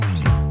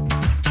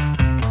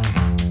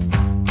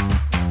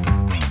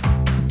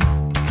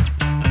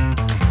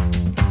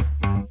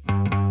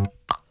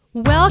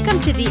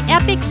Welcome to the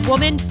Epic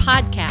Woman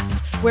Podcast,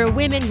 where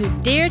women who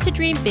dare to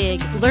dream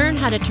big learn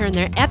how to turn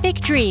their epic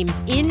dreams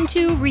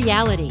into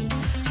reality.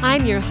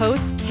 I'm your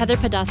host, Heather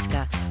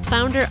Poduska,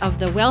 founder of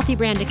the Wealthy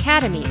Brand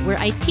Academy, where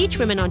I teach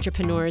women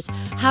entrepreneurs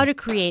how to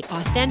create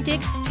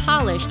authentic,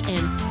 polished,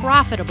 and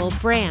profitable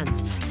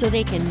brands so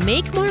they can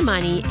make more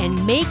money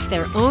and make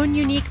their own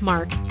unique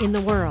mark in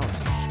the world.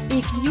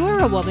 If you're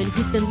a woman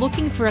who's been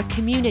looking for a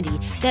community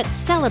that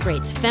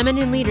celebrates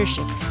feminine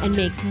leadership and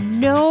makes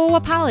no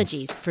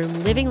apologies for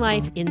living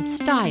life in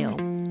style,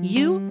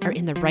 you are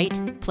in the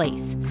right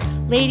place.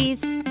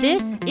 Ladies,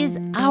 this is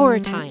our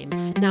time.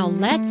 Now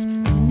let's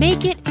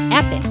make it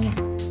epic.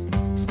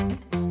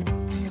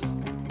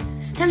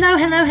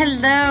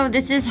 Hello.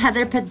 This is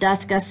Heather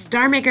Poduska,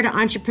 star maker to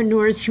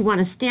entrepreneurs who want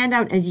to stand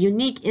out as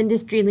unique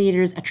industry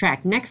leaders,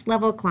 attract next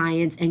level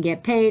clients, and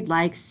get paid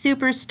like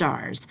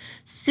superstars.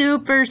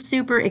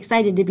 Super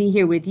excited to be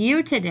here with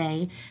you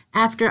today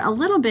after a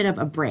little bit of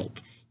a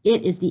break.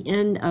 It is the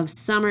end of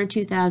summer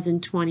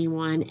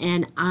 2021,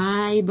 and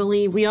I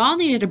believe we all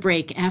needed a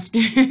break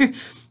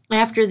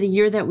after the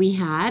year that we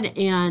had,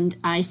 and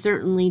I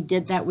certainly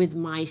did that with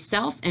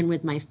myself and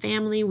with my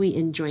family. We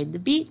enjoyed the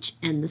beach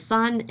and the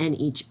sun and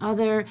each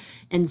other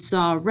and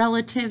saw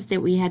relatives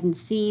that we hadn't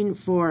seen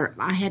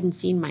I hadn't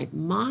seen my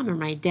mom or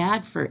my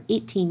dad for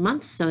 18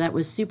 months, so that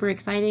was super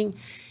exciting,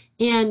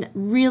 and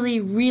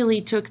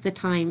really took the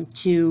time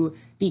to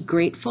be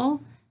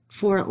grateful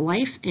for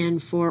life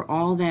and for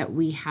all that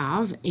we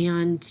have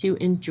and to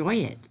enjoy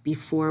it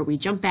before we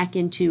jump back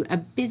into a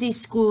busy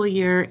school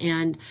year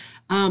and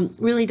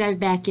really dive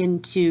back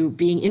into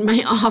being in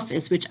my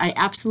office, which I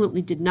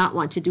absolutely did not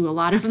want to do a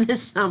lot of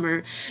this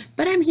summer.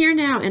 But I'm here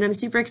now and I'm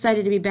super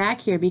excited to be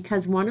back here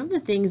because one of the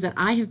things that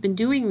I have been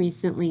doing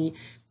recently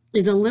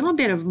is a little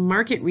bit of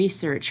market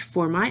research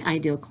for my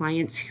ideal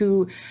clients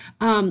who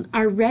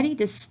are ready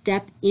to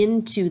step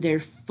into their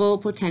full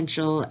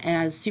potential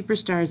as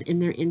superstars in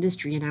their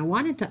industry. And I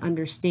wanted to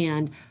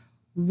understand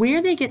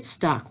where they get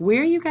stuck,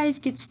 where you guys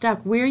get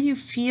stuck, where you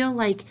feel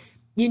like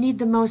you need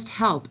the most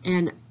help.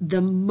 And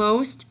the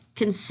most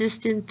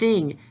consistent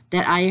thing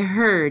that I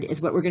heard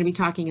is what we're going to be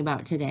talking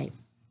about today.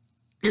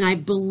 And I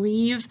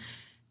believe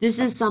this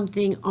is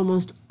something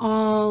almost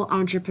all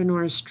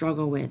entrepreneurs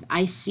struggle with.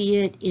 I see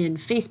it in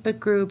Facebook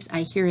groups.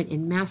 I hear it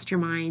in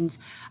masterminds.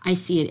 I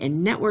see it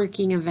in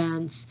networking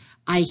events.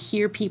 I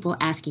hear people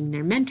asking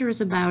their mentors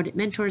about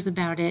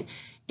it.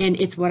 And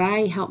it's what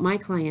I help my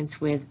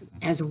clients with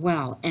as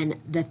well. And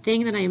the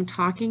thing that I am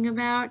talking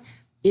about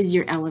is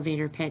your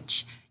elevator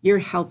pitch, your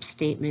help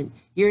statement,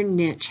 your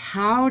niche.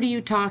 How do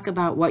you talk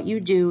about what you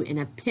do in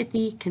a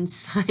pithy,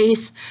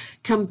 concise,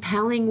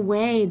 compelling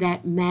way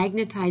that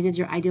magnetizes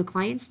your ideal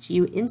clients to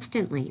you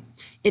instantly?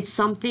 It's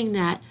something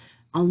that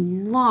a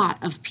lot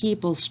of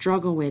people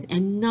struggle with,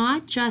 and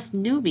not just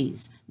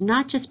newbies,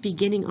 not just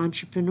beginning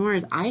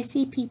entrepreneurs. I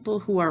see people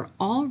who are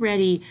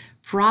already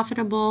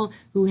profitable,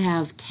 who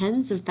have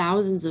tens of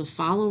thousands of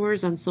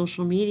followers on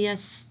social media,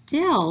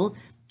 still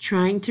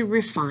trying to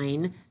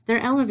refine their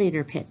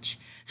elevator pitch.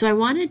 So I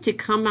wanted to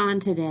come on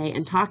today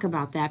and talk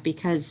about that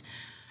because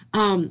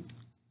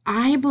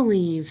I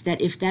believe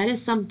that if that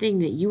is something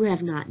that you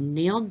have not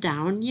nailed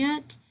down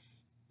yet,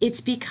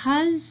 it's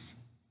because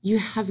you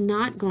have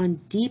not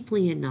gone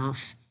deeply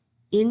enough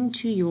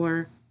into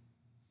your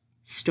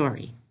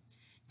story.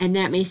 And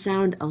that may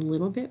sound a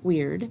little bit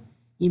weird.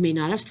 You may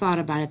not have thought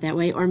about it that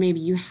way, or maybe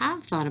you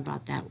have thought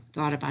about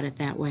it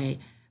that way.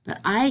 But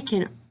I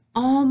can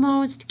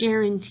almost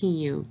guarantee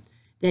you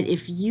that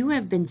if you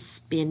have been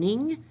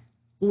spinning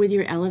with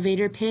your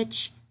elevator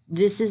pitch,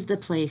 this is the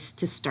place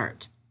to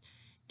start.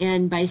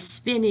 And by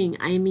spinning,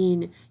 I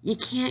mean you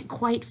can't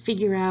quite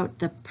figure out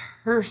the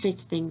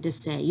perfect thing to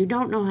say. You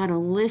don't know how to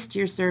list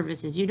your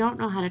services. You don't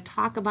know how to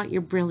talk about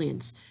your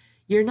brilliance.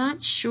 You're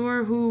not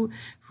sure who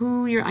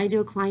your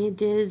ideal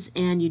client is,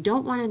 and you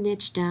don't want to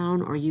niche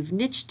down, or you've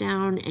niched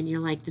down and you're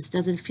like, this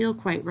doesn't feel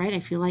quite right.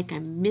 I feel like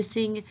I'm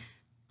missing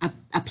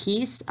a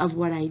piece of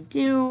what I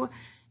do.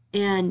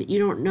 And you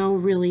don't know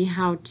really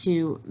how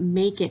to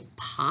make it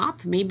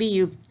pop. Maybe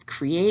you've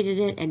created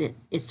it and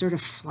it's sort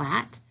of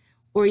flat,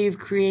 or you've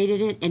created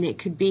it and it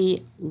could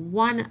be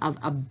one of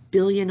a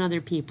billion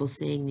other people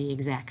saying the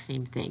exact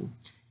same thing.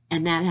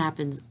 And that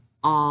happens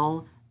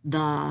all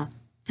the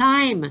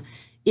time.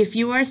 If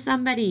you are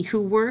somebody who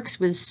works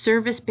with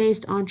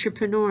service-based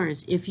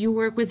entrepreneurs, if you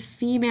work with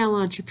female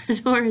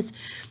entrepreneurs,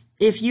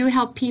 if you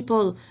help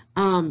people,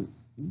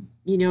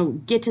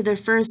 get to their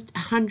first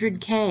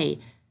 100K,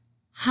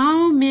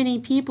 how many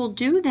people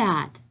do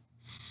that?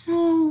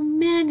 So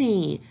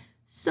many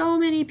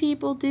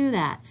people do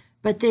that.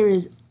 But there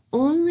is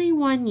only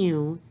one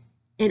you,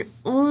 and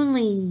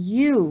only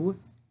you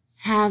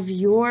have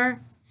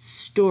your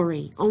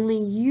story. Only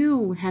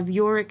you have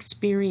your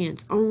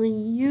experience. Only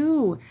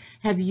you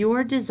have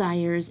your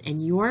desires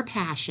and your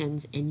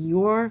passions and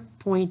your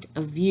point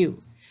of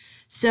view.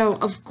 So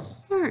of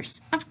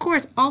course,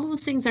 all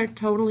those things are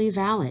totally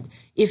valid.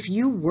 If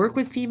you work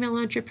with female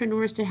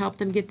entrepreneurs to help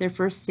them get their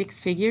first six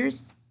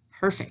figures,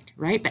 perfect,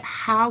 right? But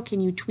how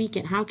can you tweak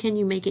it? How can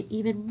you make it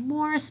even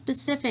more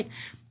specific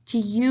to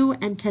you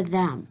and to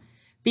them?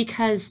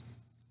 Because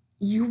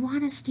you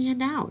want to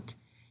stand out.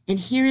 And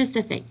here is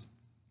the thing.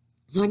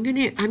 So I'm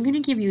going to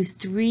give you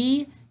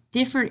 3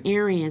 different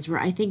areas where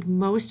I think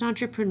most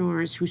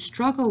entrepreneurs who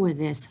struggle with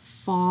this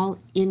fall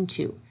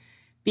into.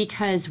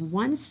 Because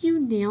once you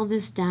nail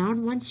this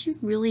down, once you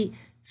really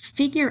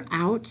figure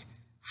out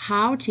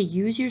how to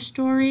use your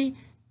story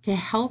to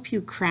help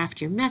you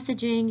craft your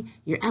messaging,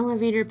 your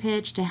elevator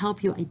pitch, to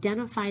help you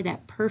identify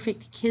that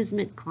perfect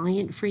kismet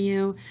client for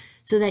you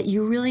so that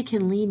you really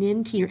can lean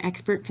into your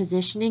expert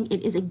positioning,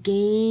 it is a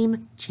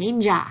game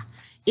changer.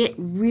 It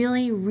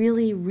really,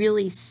 really,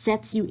 really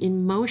sets you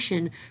in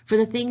motion for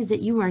the things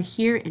that you are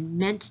here and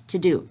meant to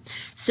do.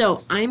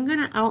 So I'm going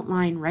to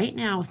outline right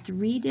now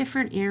 3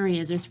 different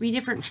areas, or 3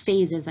 different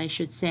phases, I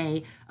should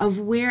say, of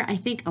where I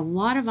think a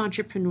lot of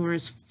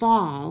entrepreneurs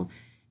fall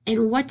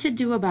and what to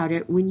do about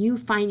it when you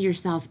find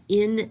yourself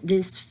in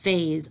this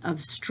phase of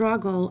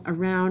struggle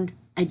around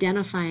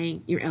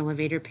identifying your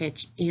elevator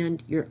pitch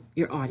and your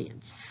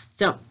audience.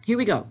 So here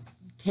we go.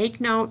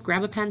 Take note,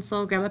 grab a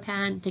pencil, grab a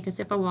pen, take a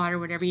sip of water,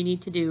 whatever you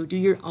need to do. Do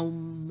your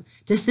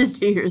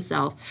to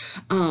yourself.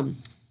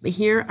 But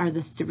here are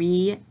the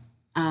 3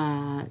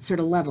 sort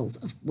of levels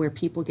of where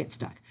people get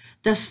stuck.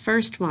 The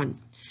first one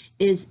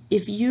is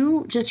if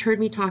you just heard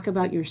me talk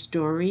about your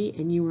story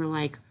and you were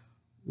like,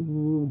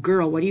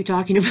 girl, what are you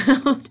talking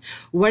about?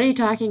 What are you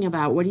talking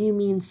about? What do you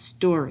mean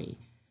story?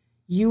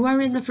 You are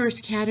in the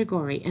first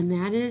category, and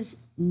that is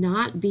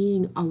not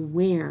being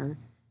aware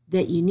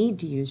that you need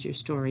to use your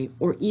story,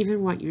 or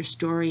even what your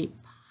story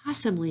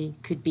possibly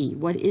could be.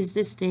 What is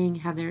this thing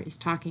Heather is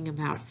talking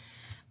about?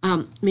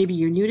 Maybe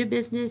you're new to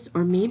business,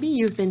 or maybe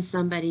you've been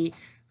somebody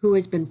who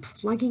has been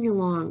plugging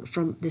along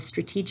from the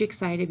strategic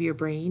side of your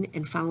brain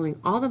and following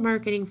all the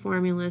marketing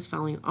formulas,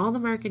 following all the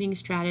marketing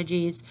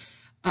strategies,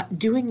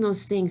 doing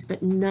those things,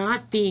 but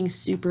not being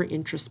super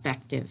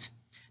introspective,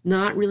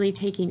 not really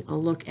taking a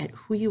look at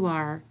who you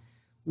are,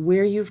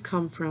 where you've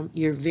come from,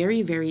 your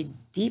very, very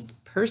deep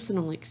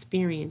personal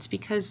experience,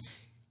 because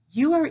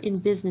you are in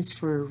business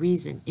for a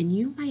reason, and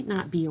you might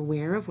not be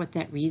aware of what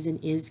that reason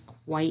is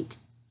quite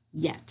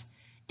yet.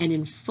 And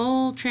in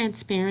full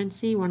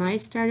transparency, when I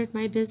started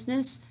my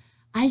business,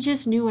 I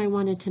just knew I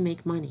wanted to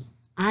make money.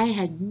 I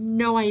had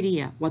no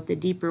idea what the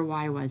deeper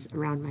why was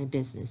around my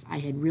business. I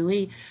had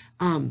really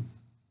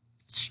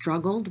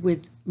struggled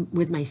with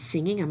my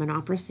singing. I'm an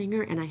opera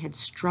singer, and I had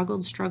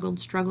struggled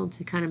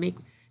to kind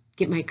of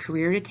get my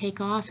career to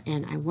take off,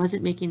 and I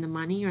wasn't making the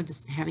money or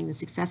having the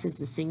success as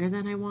the singer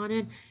that I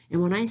wanted.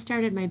 And when I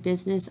started my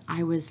business,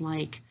 I was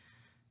like,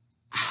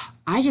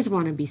 I just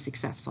want to be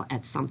successful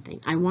at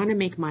something. I want to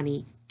make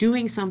money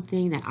doing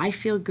something that I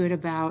feel good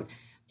about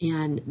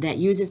and that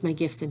uses my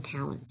gifts and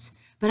talents.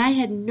 But I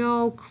had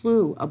no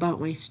clue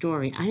about my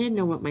story. I didn't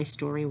know what my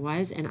story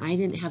was, and I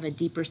didn't have a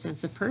deeper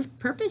sense of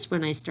purpose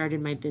when I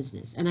started my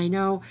business. And I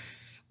know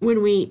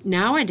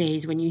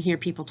nowadays, when you hear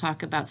people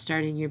talk about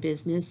starting your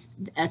business,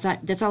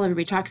 that's all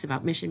everybody talks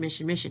about, mission,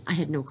 mission, mission. I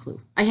had no clue.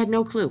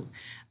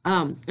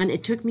 And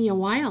it took me a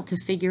while to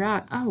figure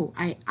out,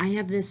 I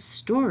have this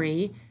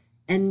story,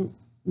 and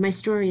my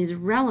story is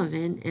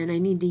relevant, and I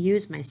need to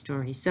use my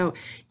story. So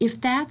if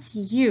that's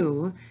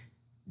you,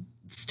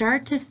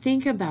 start to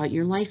think about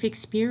your life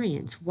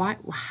experience.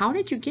 How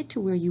did you get to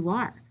where you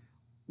are?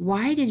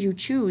 Why did you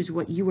choose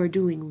what you are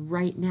doing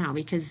right now?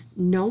 Because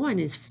no one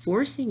is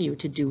forcing you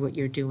to do what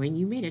you're doing.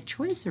 You made a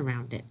choice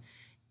around it.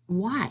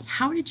 Why?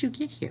 How did you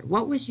get here?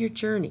 What was your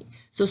journey?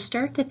 So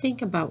start to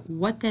think about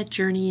what that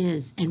journey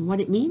is and what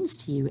it means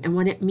to you and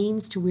what it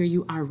means to where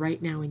you are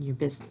right now in your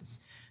business.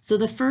 So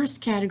the first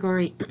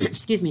category,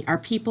 are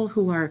people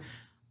who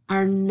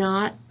are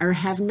not or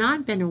have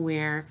not been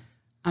aware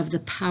of the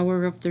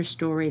power of their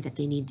story, that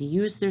they need to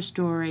use their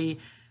story,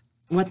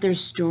 what their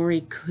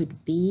story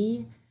could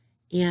be,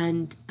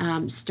 and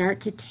start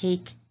to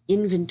take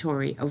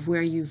inventory of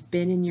where you've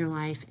been in your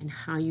life and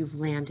how you've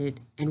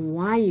landed and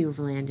why you've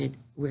landed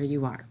where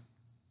you are.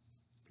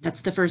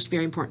 That's the first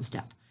very important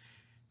step.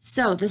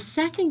 So the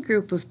second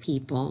group of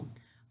people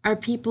are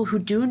people who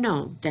do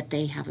know that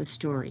they have a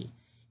story,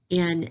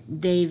 and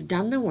they've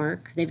done the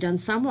work, they've done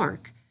some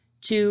work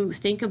to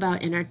think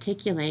about and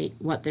articulate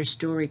what their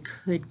story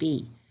could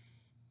be.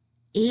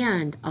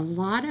 And a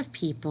lot of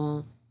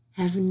people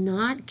have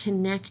not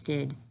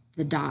connected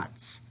the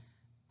dots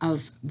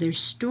of their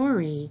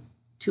story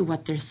to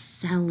what they're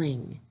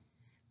selling.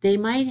 They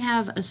might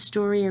have a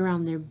story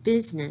around their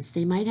business.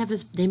 They might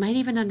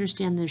even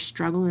understand their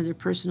struggle or their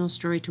personal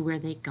story to where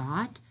they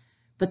got,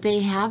 but they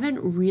haven't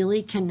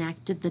really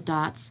connected the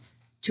dots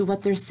to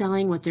what they're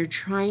selling, what they're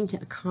trying to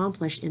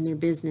accomplish in their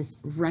business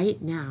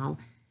right now,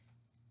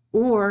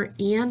 or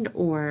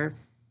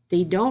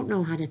they don't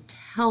know how to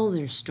tell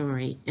their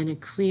story in a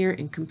clear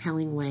and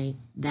compelling way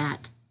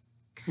that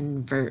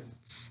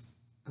converts.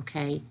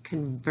 Okay,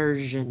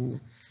 conversion.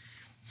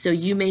 So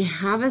you may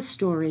have a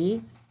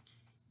story,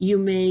 you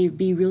may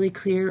be really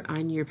clear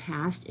on your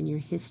past and your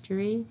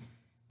history,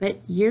 but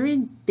you're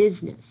in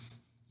business.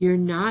 You're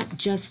not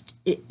just,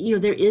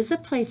 there is a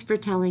place for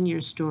telling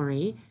your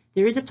story.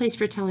 There is a place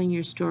for telling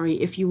your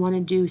story if you want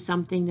to do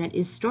something that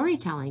is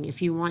storytelling, if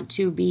you want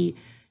to be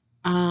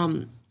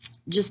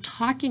just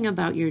talking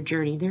about your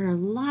journey. There are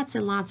lots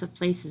and lots of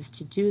places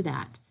to do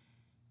that.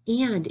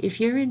 And if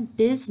you're in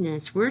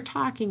business, we're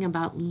talking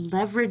about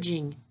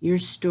leveraging your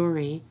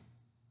story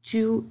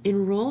to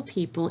enroll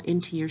people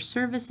into your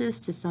services,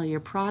 to sell your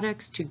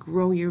products, to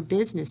grow your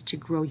business, to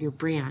grow your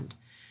brand.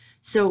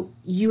 So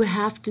you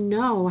have to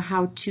know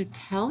how to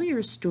tell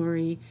your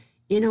story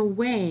in a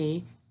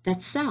way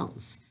that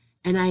sells.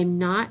 And I'm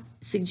not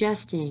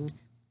suggesting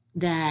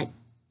that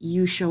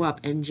you show up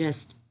and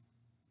just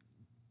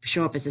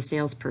show up as a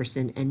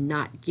salesperson and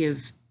not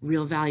give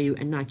real value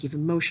and not give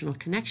emotional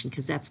connection,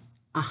 because that's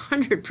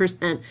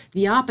 100%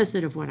 the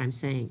opposite of what I'm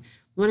saying.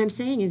 What I'm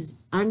saying is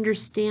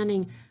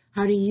understanding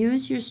how to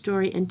use your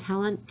story and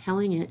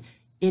telling it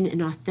in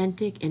an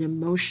authentic and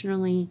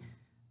emotionally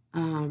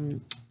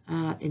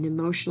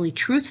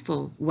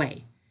truthful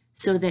way,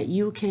 so that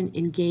you can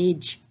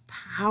engage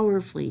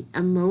powerfully,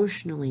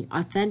 emotionally,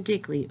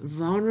 authentically,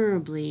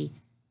 vulnerably,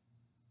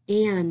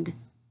 and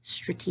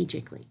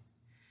strategically.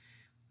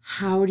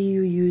 How do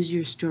you use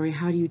your story?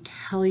 How do you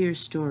tell your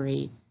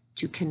story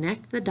to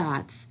connect the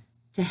dots,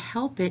 to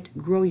help it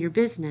grow your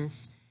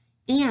business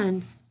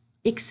and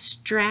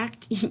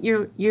extract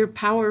your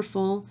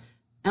powerful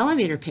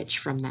elevator pitch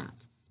from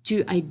that,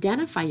 to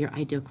identify your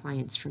ideal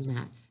clients from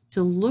that,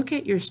 to look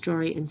at your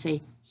story and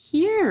say,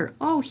 here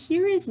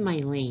is my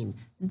lane.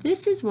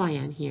 This is why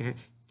I'm here.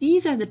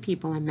 These are the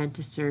people I'm meant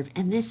to serve,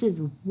 and this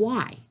is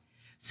why.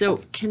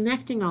 So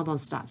connecting all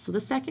those dots. So the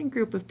second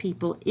group of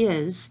people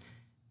is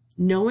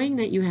knowing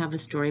that you have a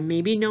story,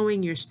 maybe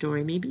knowing your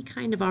story, maybe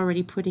kind of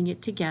already putting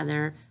it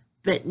together,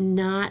 but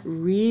not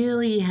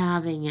really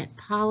having it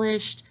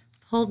polished,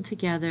 pulled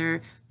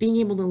together, being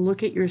able to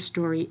look at your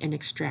story and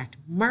extract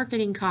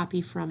marketing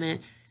copy from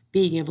it,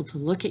 being able to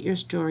look at your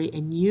story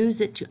and use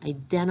it to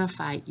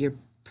identify your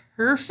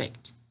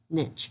perfect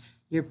niche,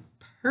 your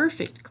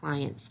perfect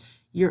clients,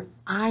 your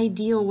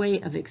ideal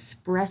way of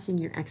expressing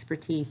your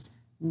expertise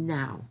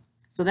now.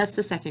 So that's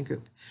the second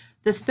group.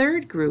 The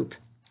third group,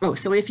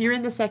 so if you're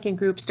in the second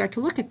group, start to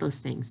look at those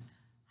things.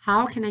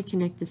 How can I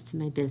connect this to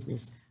my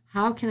business?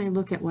 How can I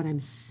look at what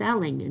I'm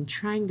selling and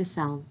trying to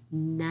sell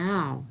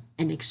now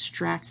and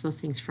extract those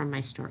things from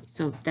my story?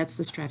 So that's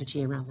the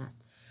strategy around that.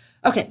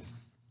 Okay,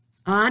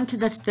 on to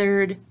the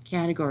third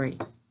category.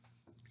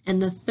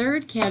 And the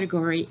third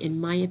category,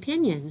 in my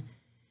opinion,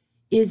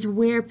 is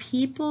where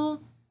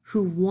people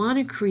who want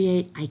to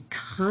create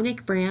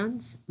iconic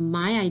brands,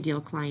 my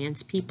ideal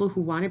clients, people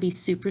who want to be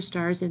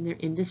superstars in their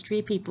industry,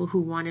 people who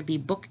want to be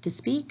booked to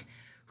speak,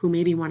 who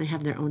maybe want to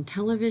have their own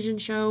television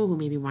show, who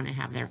maybe want to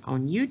have their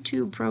own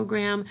YouTube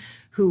program,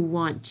 who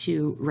want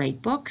to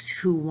write books,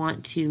 who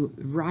want to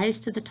rise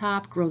to the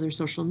top, grow their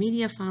social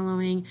media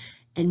following,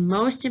 and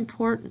most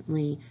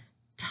importantly,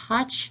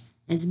 touch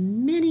as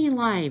many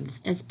lives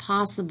as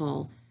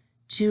possible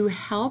to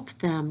help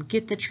them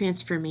get the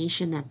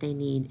transformation that they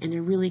need in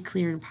a really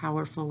clear and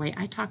powerful way.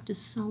 I talk to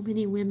so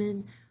many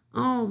women,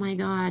 oh my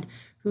God,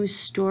 whose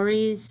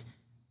stories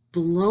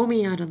blow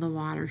me out of the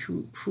water,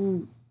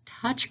 who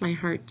touch my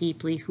heart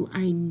deeply, who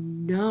I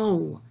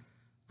know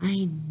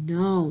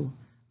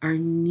are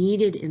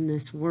needed in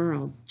this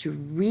world to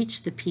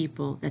reach the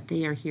people that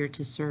they are here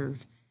to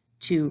serve,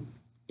 to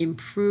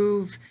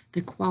improve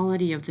the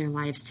quality of their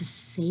lives, to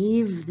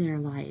save their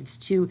lives,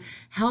 to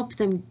help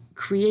them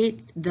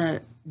create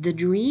the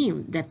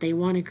dream that they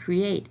want to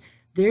create.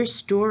 Their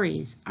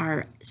stories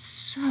are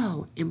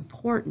so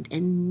important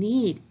and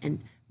need and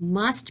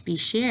must be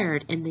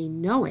shared, and they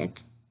know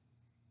it.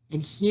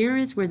 And here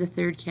is where the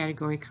third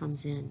category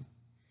comes in.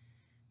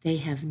 They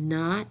have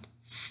not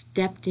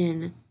stepped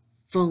in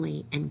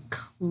fully and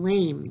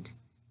claimed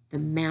the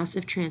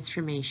massive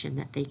transformation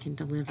that they can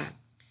deliver.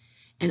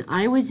 And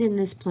I was in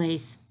this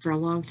place for a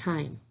long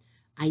time.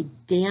 I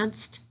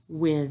danced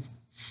with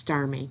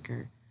Star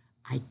Maker.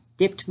 I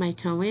dipped my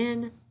toe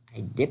in,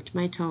 I dipped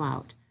my toe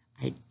out.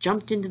 I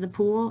jumped into the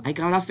pool. I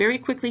got off very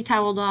quickly,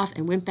 toweled off,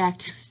 and went back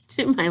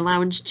to my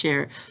lounge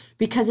chair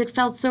because it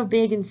felt so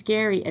big and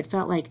scary. It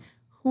felt like,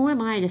 who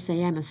am I to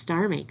say I'm a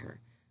star maker?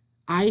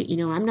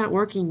 I'm not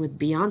working with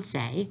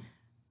Beyonce,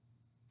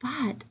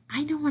 but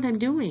I know what I'm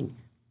doing.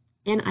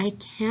 And I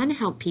can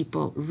help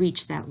people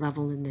reach that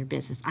level in their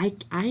business.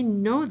 I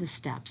know the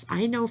steps.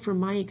 I know from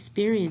my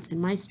experience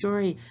and my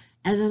story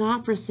as an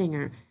opera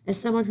singer, as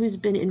someone who's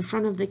been in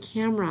front of the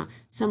camera,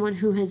 someone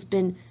who has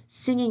been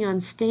singing on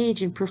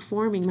stage and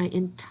performing my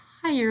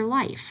entire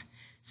life,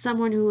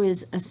 someone who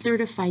is a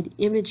certified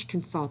image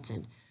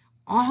consultant.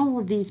 All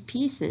of these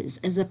pieces,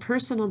 as a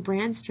personal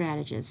brand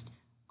strategist,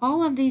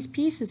 all of these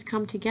pieces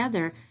come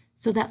together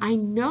so that I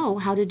know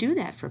how to do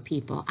that for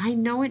people. I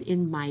know it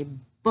in my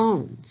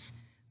bones,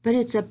 but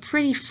it's a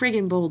pretty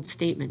friggin' bold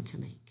statement to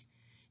make.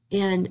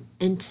 And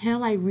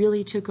until I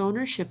really took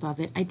ownership of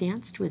it, I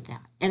danced with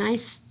that. And I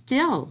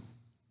still,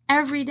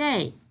 every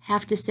day,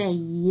 have to say,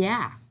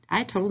 yeah,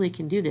 I totally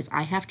can do this.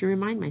 I have to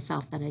remind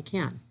myself that I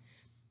can.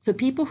 So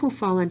people who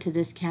fall into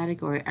this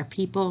category are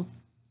people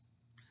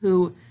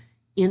who,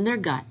 in their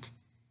gut,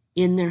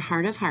 in their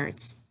heart of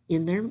hearts,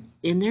 in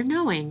their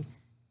knowing,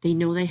 they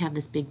know they have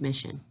this big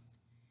mission.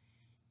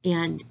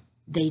 And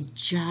they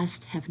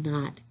just have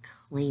not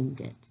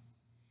claimed it.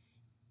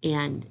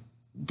 And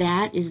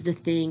that is the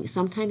thing.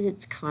 Sometimes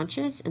it's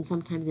conscious and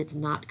sometimes it's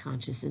not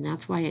conscious. And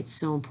that's why it's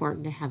so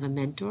important to have a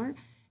mentor.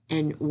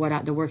 And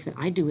the work that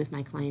I do with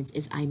my clients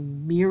is I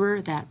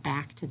mirror that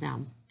back to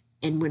them.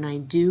 And when I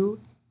do,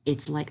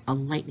 it's like a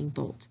lightning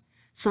bolt.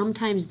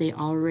 Sometimes they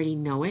already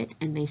know it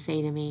and they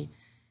say to me,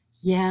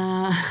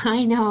 yeah,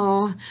 I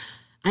know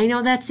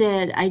that's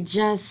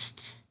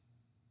it.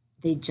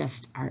 They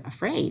just are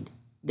afraid.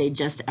 They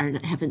just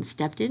haven't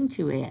stepped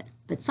into it.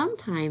 But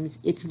sometimes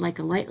it's like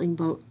a lightning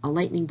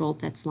bolt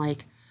that's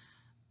like,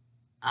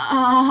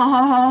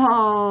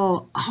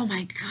 oh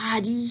my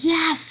God,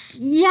 yes,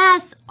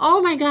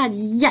 oh my God,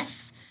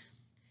 yes.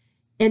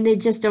 And they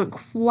just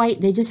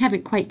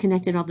haven't quite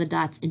connected all the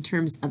dots in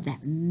terms of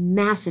that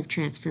massive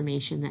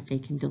transformation that they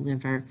can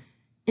deliver.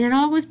 And it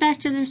all goes back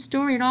to their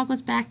story. It all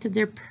goes back to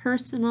their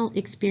personal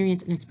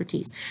experience and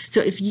expertise.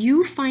 So if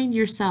you find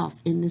yourself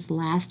in this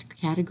last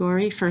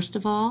category, first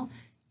of all,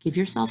 give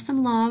yourself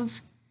some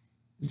love,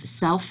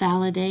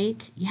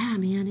 self-validate. Yeah,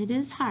 man, it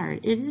is hard.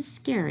 It is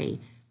scary.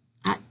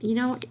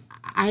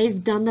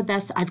 I've done the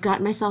best. I've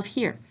gotten myself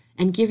here.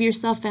 And give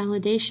yourself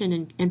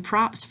validation and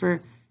props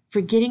for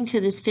getting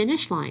to this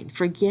finish line,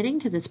 for getting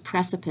to this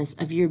precipice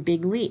of your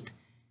big leap.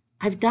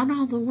 I've done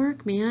all the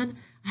work, man.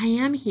 I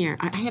am here.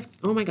 I have,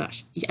 oh my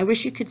gosh, I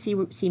wish you could see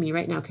me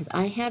right now because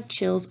I have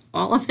chills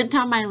all up and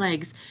down my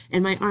legs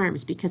and my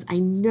arms because I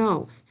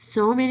know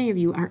so many of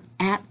you are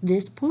at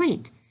this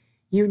point.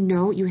 You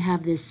know, you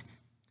have this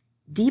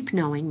deep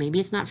knowing, maybe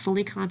it's not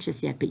fully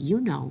conscious yet, but you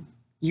know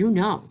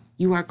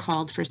you are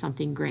called for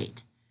something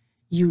great.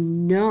 You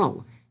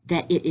know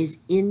that it is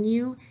in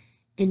you,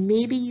 and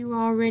maybe you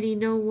already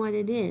know what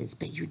it is,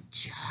 but you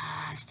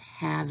just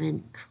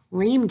haven't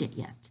claimed it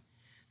yet.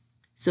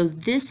 So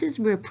this is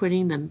where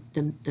putting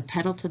the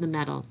pedal to the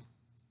metal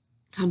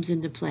comes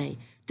into play.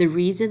 The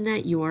reason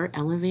that your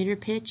elevator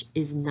pitch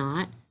is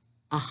not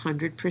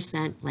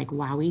 100% like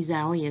wowie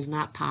zowie, is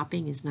not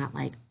popping, is not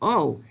like,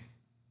 oh,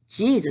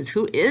 Jesus,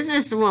 who is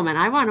this woman?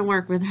 I want to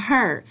work with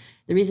her.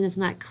 The reason it's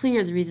not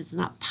clear, the reason it's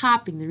not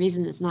popping, the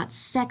reason it's not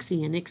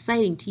sexy and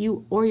exciting to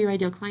you or your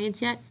ideal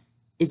clients yet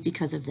is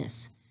because of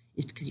this.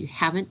 Is because you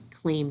haven't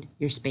claimed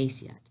your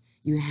space yet.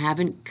 You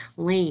haven't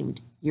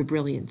claimed your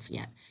brilliance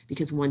yet.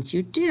 Because once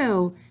you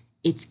do,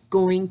 it's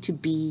going to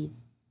be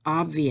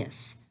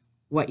obvious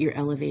what your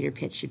elevator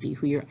pitch should be,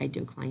 who your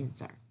ideal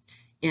clients are.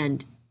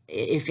 And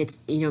if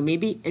it's,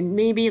 maybe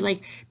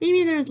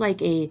there's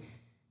like a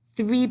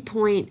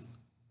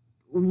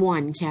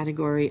 3.1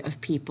 category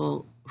of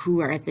people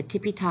who are at the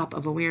tippy top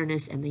of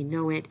awareness and they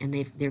know it and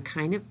they're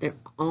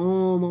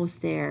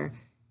almost there.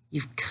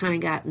 You've kind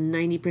of got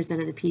 90%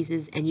 of the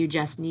pieces and you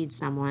just need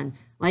someone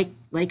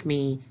like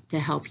me to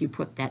help you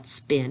put that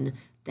spin,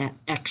 that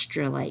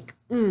extra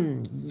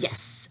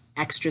yes,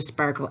 extra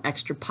sparkle,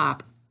 extra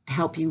pop,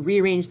 help you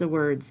rearrange the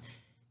words.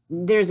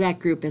 There's that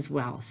group as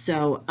well.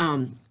 So,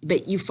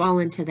 but you fall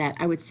into that,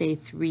 I would say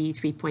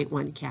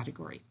 3.1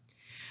 category.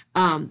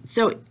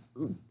 So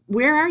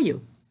where are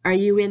you? Are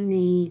you in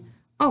the,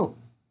 oh,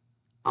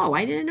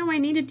 I didn't know I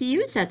needed to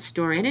use that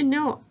story. I didn't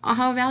know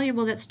how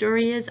valuable that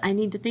story is. I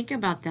need to think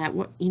about that.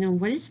 What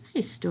is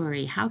my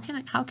story? How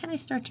can I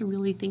start to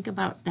really think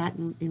about that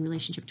in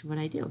relationship to what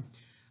I do?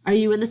 Are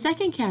you in the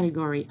second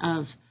category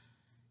of,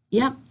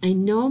 yep, I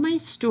know my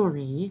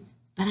story,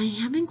 but I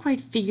haven't quite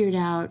figured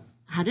out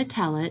how to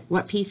tell it,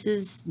 what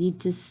pieces need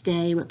to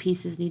stay, what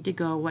pieces need to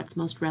go, what's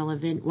most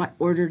relevant, what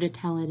order to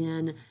tell it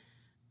in,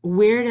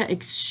 where to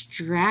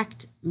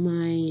extract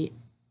my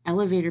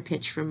elevator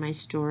pitch from my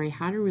story,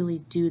 how to really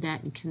do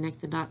that and connect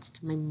the dots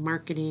to my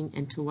marketing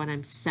and to what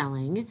I'm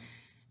selling.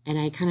 And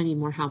I kind of need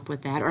more help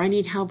with that. Or I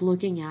need help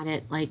looking at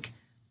it like,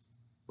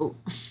 oh,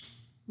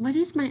 what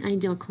is my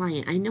ideal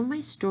client? I know my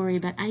story,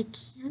 but I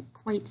can't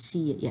quite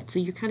see it yet. So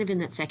you're kind of in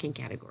that second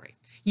category.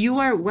 You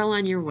are well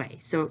on your way.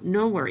 So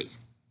no worries.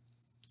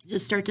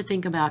 Just start to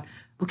think about,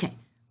 okay,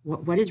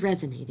 what is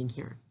resonating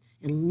here?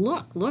 And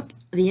look,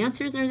 the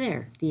answers are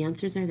there. The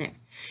answers are there.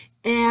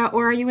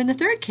 Or are you in the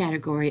third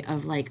category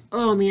of like,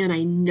 oh man,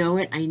 I know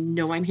it. I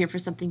know I'm here for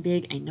something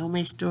big. I know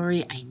my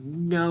story. I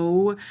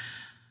know,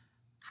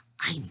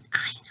 man.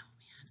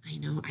 I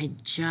know.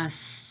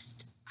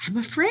 I'm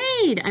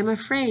afraid.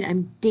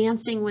 I'm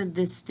dancing with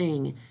this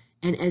thing.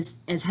 And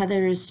as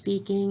Heather is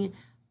speaking,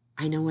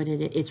 I know what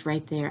it is. It's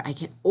right there.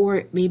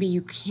 Or maybe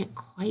you can't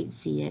quite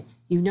see it.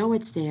 You know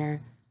it's there.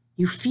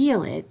 You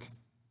feel it,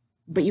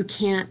 but you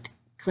can't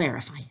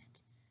clarify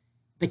it.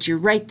 But you're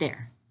right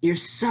there. You're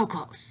so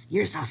close.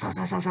 You're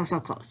so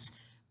close.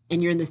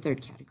 And you're in the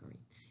third category.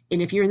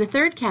 And if you're in the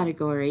third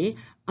category,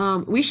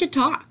 we should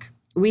talk.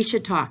 We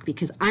should talk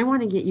because I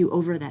want to get you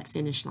over that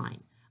finish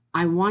line.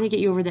 I want to get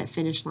you over that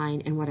finish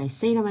line. And what I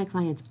say to my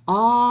clients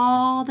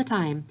all the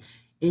time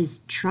is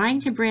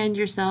trying to brand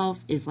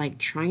yourself is like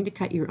trying to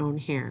cut your own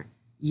hair.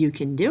 You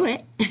can do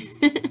it,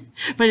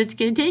 but it's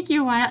going to take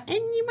you a while, and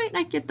you might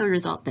not get the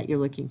result that you're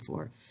looking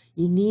for.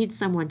 You need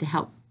someone to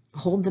help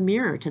hold the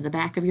mirror to the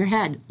back of your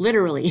head,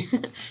 literally.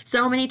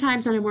 So many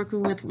times when I'm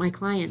working with my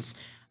clients,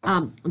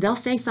 they'll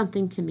say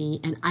something to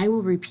me and I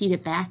will repeat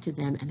it back to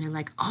them, and they're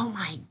like, oh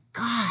my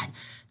God,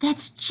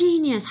 that's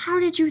genius. How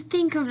did you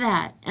think of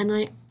that?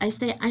 And I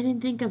say, I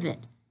didn't think of it.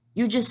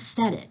 You just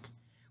said it.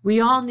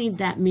 We all need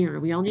that mirror.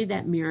 We all need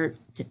that mirror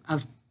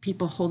of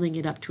people holding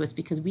it up to us,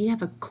 because we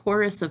have a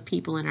chorus of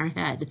people in our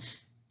head,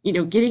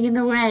 getting in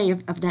the way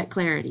of that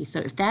clarity. So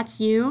if that's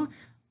you,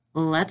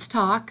 let's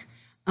talk.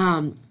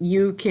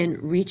 You can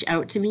reach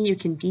out to me. You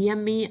can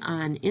DM me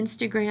on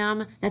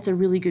Instagram. That's a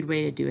really good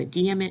way to do it.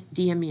 DM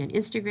me on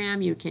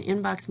Instagram. You can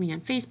inbox me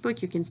on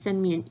Facebook. You can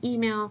send me an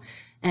email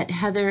at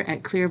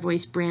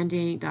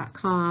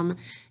heather@clearvoicebranding.com.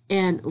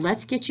 And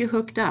let's get you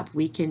hooked up.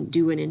 We can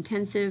do an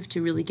intensive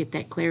to really get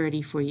that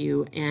clarity for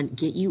you and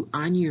get you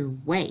on your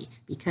way.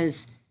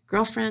 Because,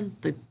 girlfriend,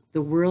 the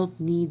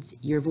world needs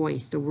your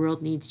voice. The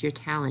world needs your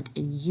talent.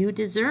 And you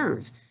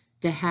deserve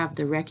to have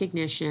the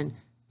recognition,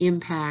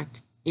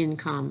 impact,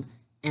 income,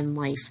 and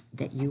life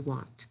that you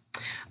want.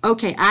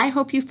 Okay, I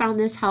hope you found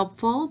this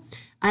helpful.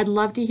 I'd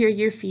love to hear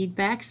your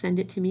feedback. Send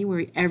it to me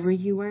wherever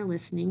you are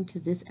listening to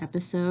this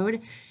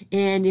episode.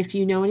 And if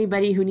you know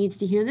anybody who needs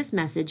to hear this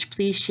message,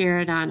 please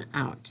share it on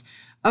out.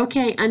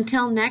 Okay,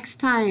 until next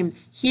time,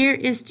 here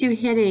is to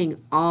hitting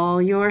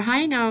all your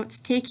high notes.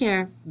 Take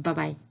care.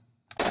 Bye-bye.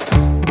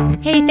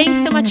 Hey,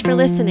 thanks so much for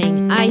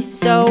listening. I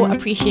so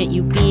appreciate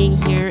you being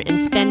here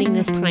and spending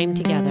this time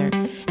together.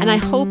 And I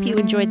hope you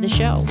enjoyed the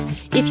show.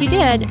 If you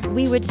did,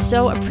 we would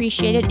so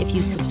appreciate it if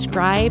you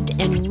subscribed,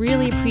 and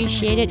really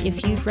appreciate it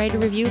if you'd write a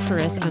review for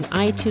us on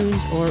iTunes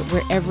or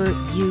wherever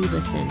you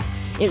listen.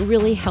 It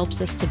really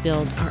helps us to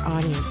build our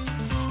audience.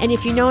 And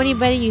if you know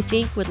anybody you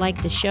think would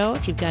like the show,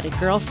 if you've got a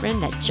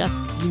girlfriend that just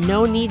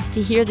needs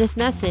to hear this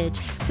message,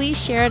 please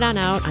share it on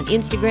out on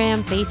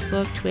Instagram,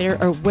 Facebook, Twitter,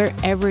 or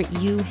wherever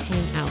you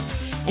hang out.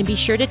 And be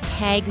sure to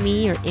tag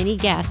me or any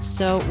guest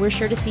so we're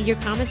sure to see your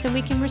comments and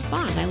we can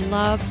respond. I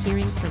love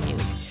hearing from you.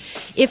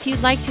 If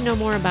you'd like to know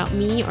more about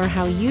me or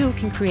how you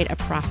can create a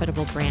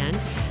profitable brand,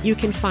 you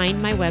can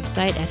find my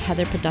website at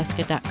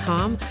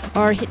heatherpoduska.com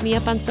or hit me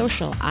up on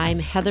social. I'm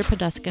Heather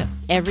Poduska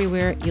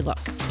everywhere you look.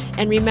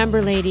 And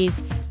remember,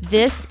 ladies,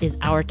 this is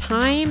our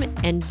time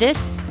and this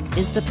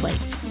is the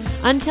place.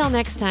 Until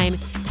next time,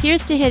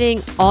 here's to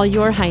hitting all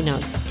your high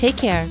notes. Take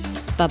care.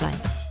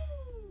 Bye-bye.